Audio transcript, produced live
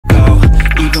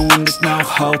no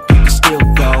hope, you can still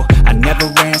go. I never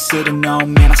answer to no,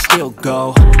 man, I still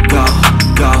go. Go,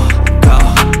 go, go,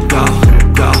 go,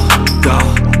 go, go,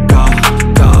 go,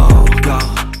 go, go.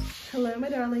 Hello my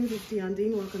darlings, it's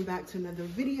Dean. Welcome back to another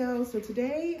video. So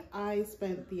today I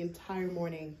spent the entire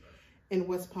morning in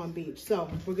West Palm Beach. So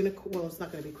we're gonna, well, it's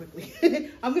not gonna be quickly.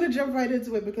 I'm gonna jump right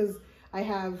into it because I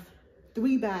have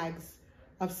 3 bags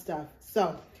of stuff.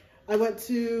 So I went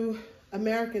to two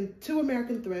American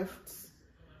Thrifts.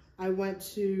 I went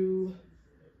to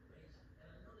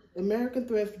American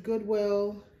Thrift,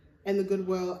 Goodwill, and the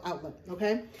Goodwill outlet,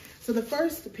 okay? So the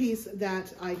first piece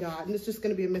that I got, and it's just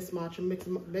gonna be a mismatch,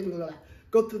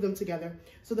 go through them together.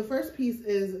 So the first piece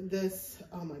is this,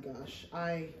 oh my gosh,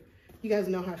 you guys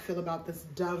know how I feel about this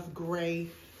dove gray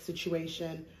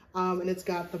situation. And it's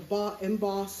got the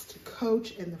embossed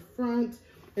coach in the front.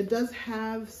 It does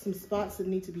have some spots that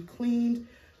need to be cleaned,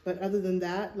 but other than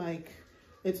that, like,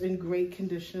 it's in great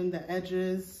condition. The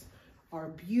edges are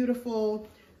beautiful.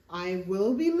 I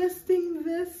will be listing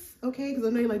this, okay? Because I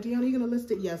know you're like, Deanna, are you gonna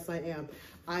list it? Yes, I am.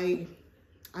 I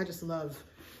just love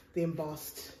the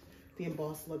embossed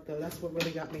look though. That's what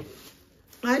really got me.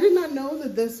 I did not know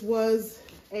that this was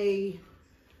a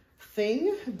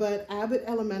thing, but Abbott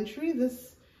Elementary,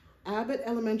 this Abbott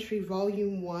Elementary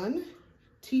Volume 1,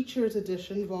 Teacher's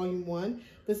Edition, Volume 1.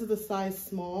 This is a size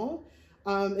small.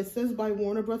 It says by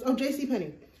Warner Bros. Oh,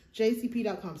 JCPenney,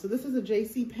 jcp.com. So this is a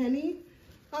JCPenney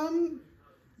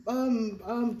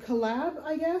collab,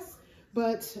 I guess.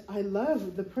 But I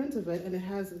love the print of it, and it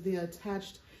has the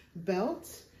attached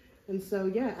belt. And so,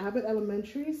 yeah, Abbott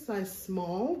Elementary, size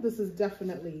small. This is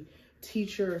definitely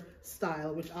teacher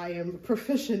style, which I am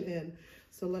proficient in.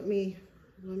 So let me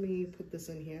put this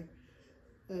in here.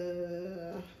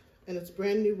 And it's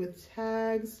brand new with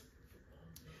tags.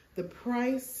 The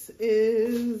price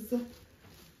is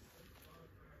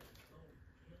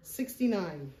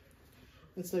 $69.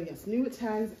 And so yes, new with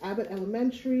tags, Abbott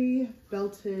Elementary,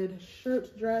 belted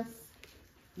shirt dress.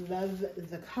 Love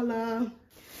the color.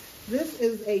 This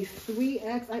is a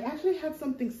 3X. I actually have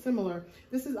something similar.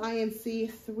 This is INC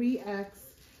 3X.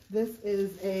 This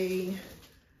is a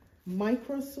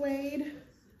micro suede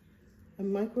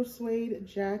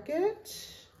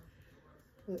jacket.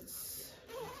 Let's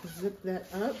zip that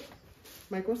up.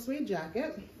 Micro suede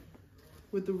jacket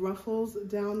with the ruffles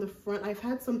down the front. I've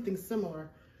had something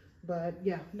similar, but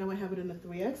yeah, now I have it in a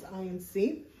 3X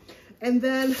INC. And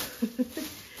then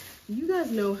you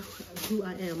guys know who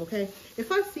I am, okay?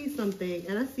 If I see something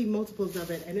and I see multiples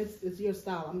of it and it's your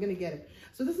style, I'm gonna get it.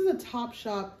 So this is a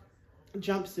Topshop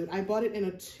jumpsuit. I bought it in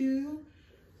a 2,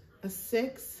 a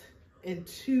 6, and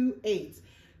 2 8s.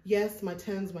 Yes, my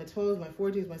 10s, my 12s, my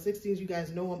 14s, my 16s. You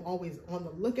guys know I'm always on the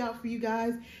lookout for you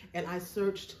guys. And I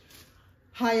searched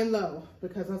high and low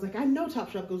because I was like, I know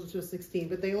Topshop goes into a 16,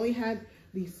 but they only had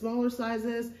these smaller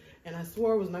sizes. And I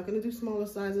swore I was not gonna do smaller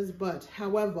sizes. But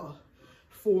however,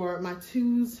 for my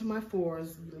 2s, my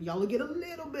 4s, y'all will get a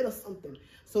little bit of something.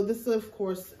 So this, of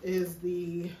course, is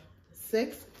the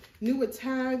 6. New with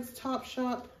tags,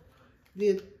 Topshop.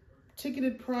 The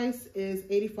ticketed price is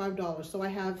 $85. So I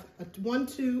have a 1,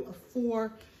 2, a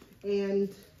 4, and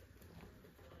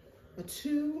a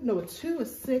 2, no, a 2, a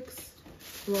 6.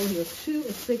 Well, here, a 2,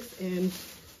 a 6, and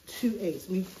 2 8s.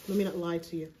 Let me not lie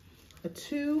to you. A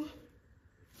 2,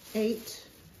 8,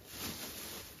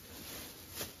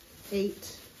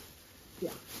 8,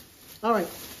 yeah. All right.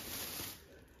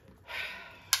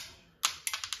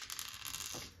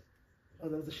 Oh,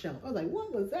 there was a shell. I was like,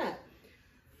 what was that?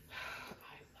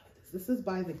 I love this. This is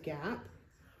by The Gap.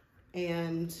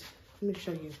 And let me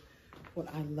show you what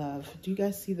I love. Do you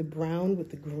guys see the brown with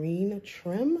the green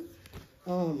trim?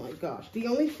 Oh my gosh. The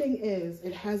only thing is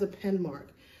it has a pen mark.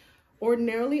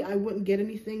 Ordinarily, I wouldn't get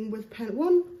anything with pen.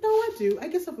 Well, no, I do. I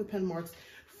get stuff with pen marks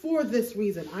for this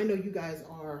reason. I know you guys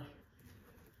are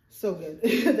so good.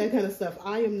 That kind of stuff.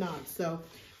 I am not. So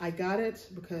I got it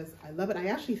because I love it. I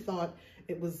actually thought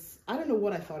it was, I don't know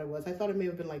what I thought it was. I thought it may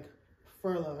have been like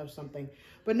Furla or something.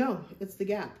 But no, it's The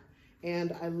Gap.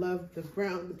 And I love the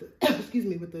brown, with the, excuse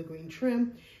me, with the green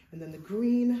trim. And then the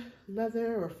green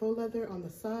leather or faux leather on the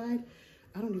side.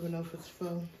 I don't even know if it's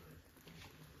faux.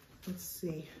 Let's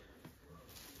see.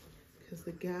 Because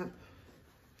The Gap,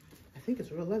 I think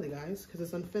it's real leather, guys, because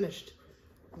it's unfinished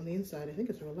on the inside. I think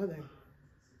it's real leather.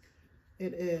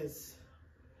 It is.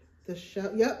 The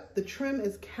shell, yep, the trim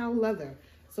is cow leather.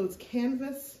 So it's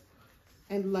canvas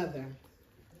and leather.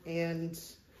 And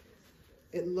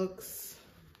it looks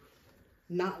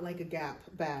not like a Gap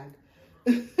bag.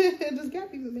 Does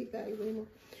Gap even make bags anymore?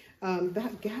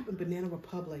 That Gap and Banana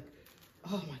Republic,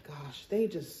 oh my gosh, they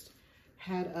just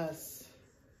had us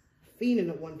fiending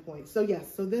at one point. So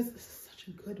yes, so this is such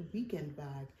such a good weekend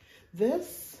bag.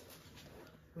 This,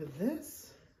 with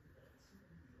this,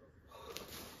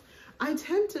 I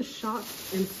tend to shop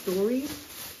in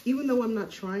stories, even though I'm not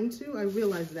trying to. I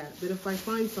realize that if I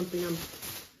find something, I'm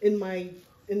in my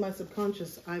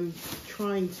subconscious, I'm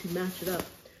trying to match it up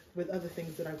with other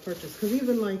things that I purchased. Because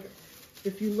even like,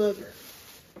 if you look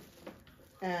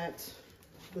at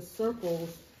the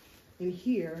circles in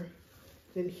here,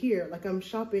 then here, like I'm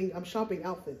shopping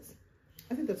outfits.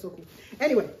 I think that's so cool.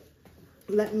 Anyway,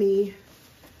 let me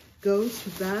go to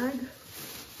bag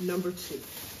number 2.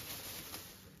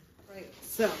 Right,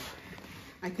 so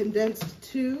I condensed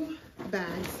 2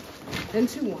 bags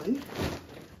into one.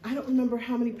 I don't remember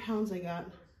how many pounds I got.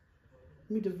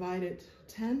 Let me divide it.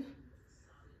 10,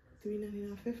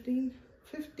 3.99, 15.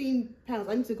 15 pounds.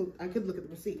 I need to go, I could look at the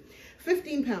receipt.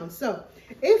 15 pounds. So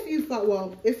if you thought,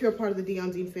 well, if you're part of the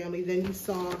Dion Dean family, then you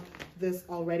saw this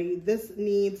already. This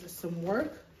needs some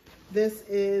work. This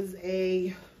is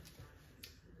a,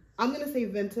 I'm going to say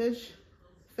vintage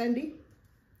Fendi.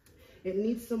 It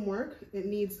needs some work. It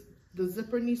needs, the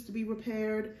zipper needs to be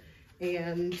repaired,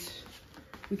 and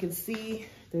we can see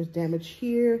there's damage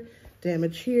here,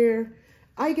 damage here.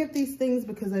 I get these things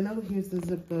because I know here's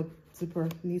the zipper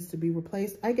needs to be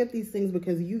replaced. I get these things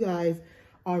because you guys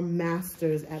are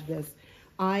masters at this.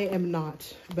 I am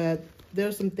not, but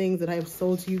there's some things that I have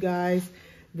sold to you guys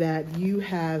that you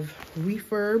have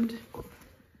refurbed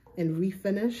and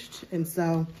refinished. And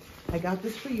so I got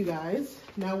this for you guys.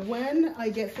 Now, when I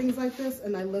get things like this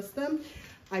and I list them,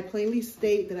 I plainly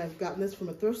state that I've gotten this from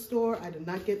a thrift store.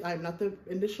 I'm not the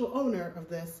initial owner of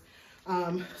this.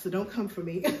 So don't come for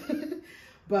me.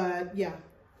 But yeah,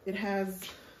 it has,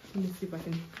 let me see if I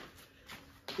can,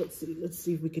 let's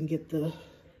see if we can get the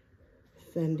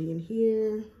Fendi in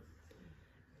here.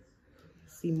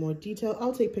 See more detail.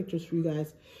 I'll take pictures for you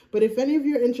guys. But if any of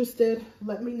you are interested,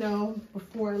 let me know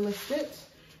before I list it,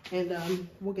 and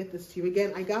we'll get this to you.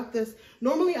 Again, I got this.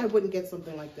 Normally, I wouldn't get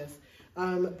something like this.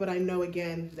 But I know,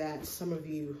 again, that some of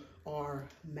you are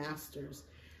masters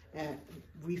at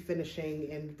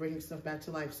refinishing and bringing stuff back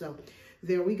to life. So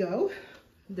there we go.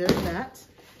 There's that.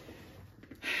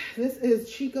 This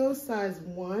is Chico size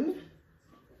 1.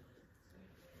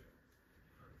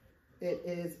 It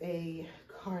is a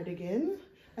cardigan.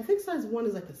 I think size 1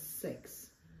 is like a 6.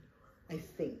 I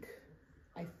think.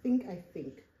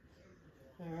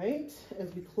 All right,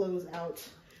 as we close out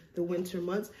the winter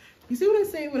months. You see what I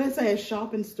say when I say I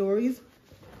shop in stories?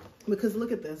 Because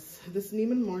look at this. This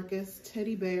Neiman Marcus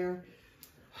teddy bear.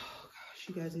 Oh gosh,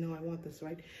 you guys know I want this,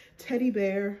 right? Teddy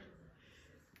bear.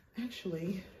 Actually,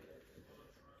 you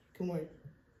can wear it,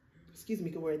 excuse me,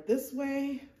 you can wear it this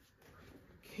way.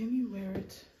 Can you wear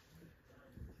it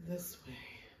this way?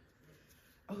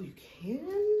 Oh, you can,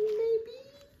 maybe?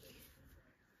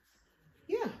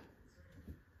 Yeah.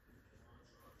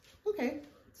 Okay,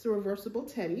 it's a reversible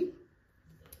teddy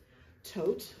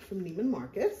tote from Neiman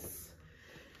Marcus.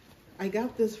 I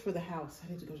got this for the house. I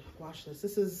need to go wash this.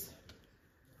 This is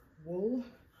wool.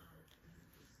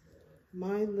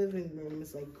 My living room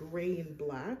is like gray and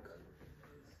black,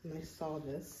 and I saw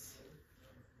this.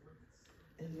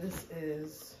 And this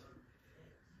is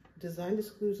designed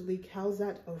exclusively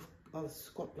Calzat of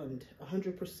Scotland,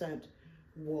 100%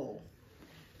 wool.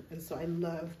 And so I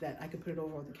love that I can put it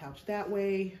over on the couch that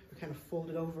way, kind of fold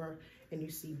it over, and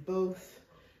you see both.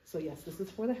 So yes, this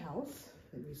is for the house.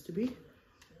 It needs to be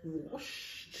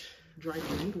washed, dry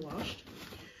cleaned, washed.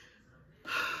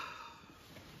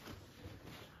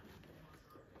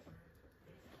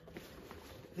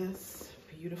 This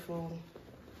beautiful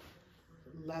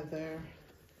leather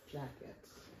jacket.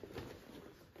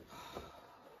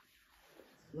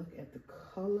 Look at the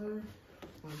color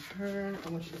on her. I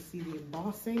want you to see the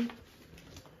embossing. Do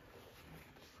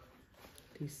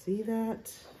you see that?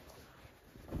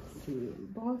 See the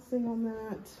embossing on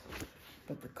that?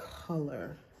 But the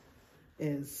color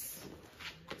is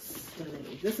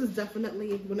stunning. This is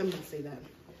definitely, well, I'm gonna say that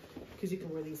because you can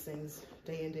wear these things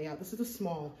day in, day out. This is a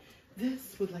small.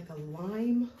 This with like a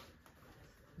lime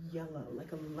yellow,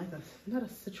 like a not a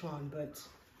citron, but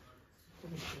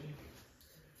let me show you.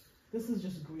 This is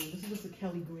just green. This is just a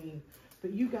Kelly green.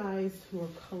 But you guys who are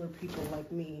color people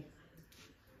like me,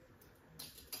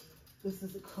 this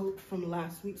is a coat from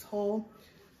last week's haul,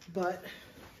 but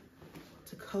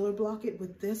to color block it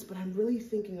with this, but I'm really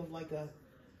thinking of like a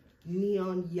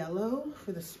neon yellow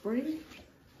for the spring.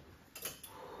 That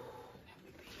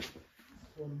would be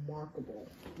remarkable,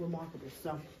 remarkable. So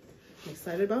I'm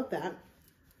excited about that.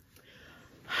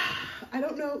 I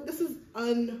don't know, this is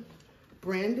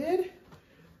unbranded,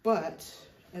 but,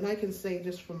 and I can say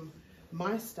just from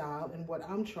my style and what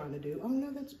I'm trying to do. Oh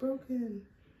no, that's broken.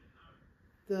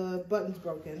 The button's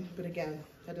broken, but again,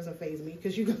 that doesn't faze me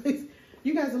because you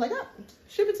guys are like, oh,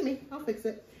 ship it to me, I'll fix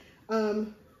it. To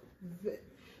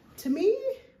me,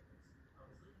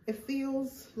 it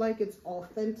feels like it's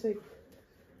authentic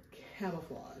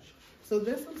camouflage. So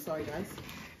this, I'm sorry guys,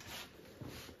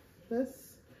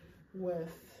 this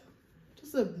with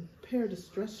just a pair of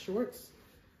distressed shorts,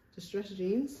 distressed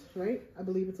jeans, right? I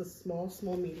believe it's a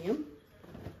small medium.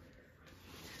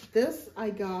 This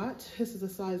I got, this is a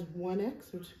size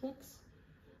 1X or 2X,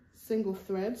 single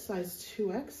thread, size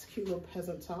 2X, cute little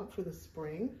peasant top for the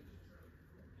spring.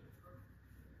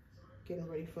 Getting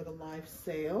ready for the live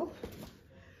sale.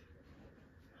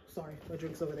 Sorry, my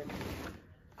drink's over there.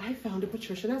 I found a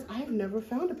Patricia Nash. I've never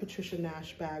found a Patricia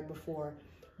Nash bag before,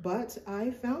 but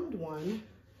I found one.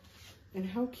 And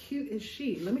how cute is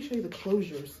she? Let me show you the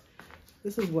closures.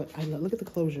 This is what I love. Look at the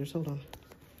closures, hold on.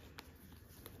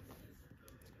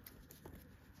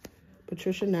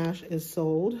 Patricia Nash is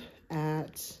sold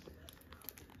at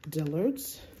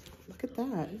Dillard's. Look at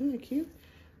that, isn't that cute?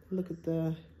 Look at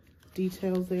the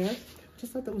details there.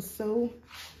 Just thought that was so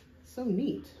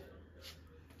neat.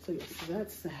 So yes,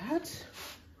 that's that.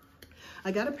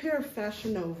 I got a pair of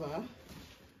Fashion Nova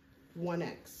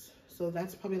 1X. So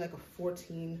that's probably like a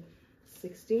 14,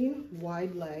 16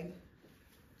 wide leg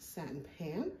satin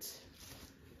pant.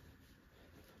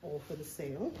 All for the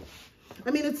sale. I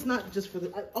mean, it's not just for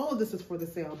the, all of this is for the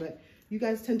sale, but you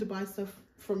guys tend to buy stuff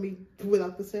from me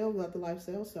without the sale, without the live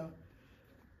sale. So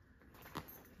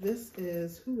this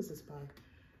is, who was this by?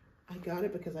 I got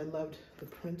it because I loved the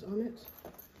print on it.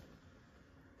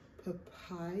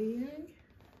 Papaya,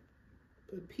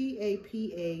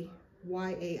 P-A-P-A-Y-A-I.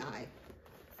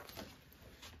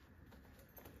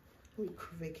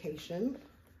 Vacation,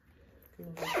 good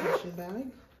little vacation bag.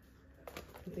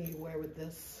 Something you wear with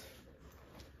this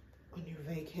on your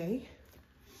vacay.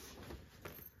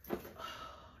 Oh,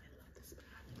 I love this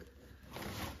bag.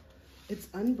 It's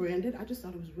unbranded. I just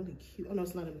thought it was really cute. Oh no,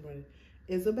 it's not unbranded.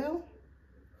 Isabel.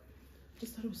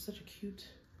 Just thought it was such a cute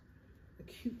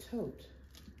tote.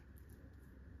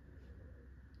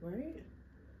 Right?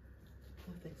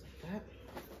 Little things like that.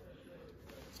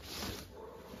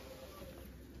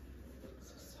 This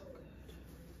is so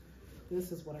good.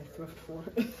 This is what I thrift for.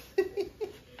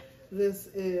 This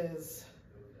is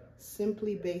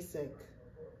Simply Basic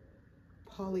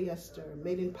polyester,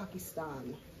 made in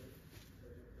Pakistan.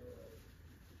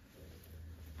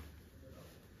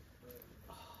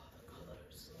 Oh, the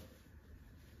colors.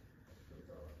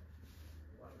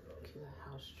 Cute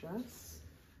house dress.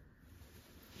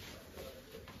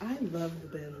 I love the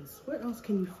bins. Where else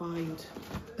can you find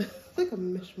like a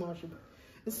mishmash of,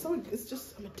 it's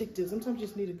just, I'm addicted. Sometimes you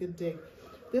just need a good dig.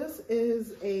 This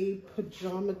is a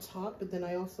pajama top, but then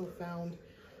I also found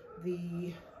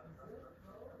the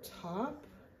top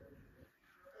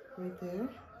right there.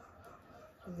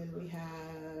 And then we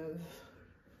have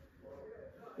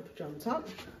the pajama top.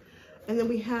 And then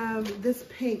we have this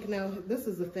pink. Now, this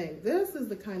is the thing. This is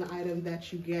the kind of item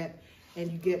that you get, and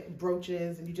you get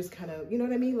brooches, and you just kind of, you know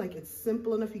what I mean? Like, it's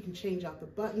simple enough. You can change out the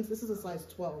buttons. This is a size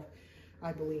 12,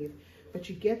 I believe. But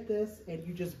you get this, and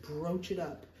you just brooch it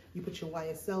up. You put your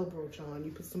YSL brooch on.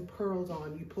 You put some pearls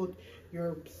on. You put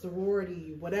your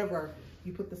sorority, whatever.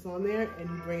 You put this on there, and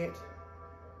you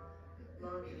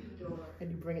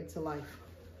bring it to life.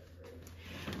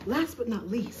 Last but not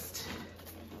least,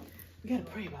 we gotta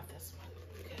pray about this one,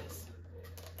 because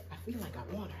I feel like I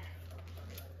want her,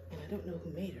 and I don't know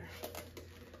who made her.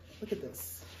 Look at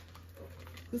this.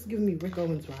 This is giving me Rick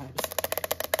Owens vibes.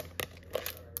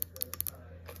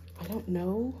 I don't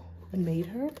know who made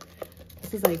her.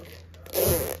 This is like,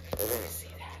 see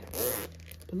that?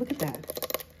 But look at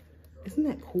that. Isn't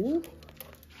that cool?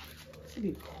 This would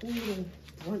be a cool little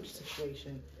brunch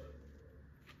situation.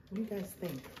 What do you guys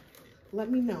think? Let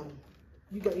me know.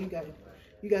 You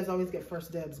guys always get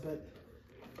first dibs, but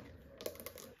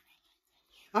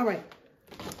all right.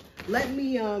 Let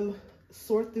me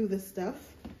sort through this stuff,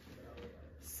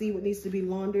 see what needs to be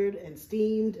laundered and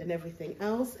steamed and everything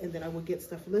else, and then I will get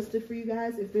stuff listed for you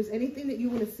guys. If there's anything that you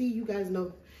want to see, you guys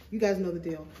know the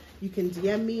deal. You can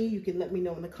DM me, you can let me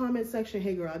know in the comment section,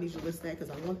 hey girl, I need you to list that because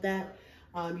I want that.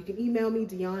 You can email me,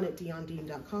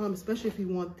 dion@diondean.com, especially if you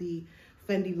want the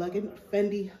Fendi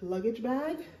luggage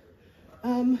bag.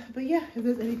 But yeah, if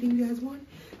there's anything you guys want,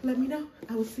 let me know.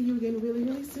 I will see you again really,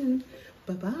 really soon.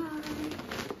 Bye-bye.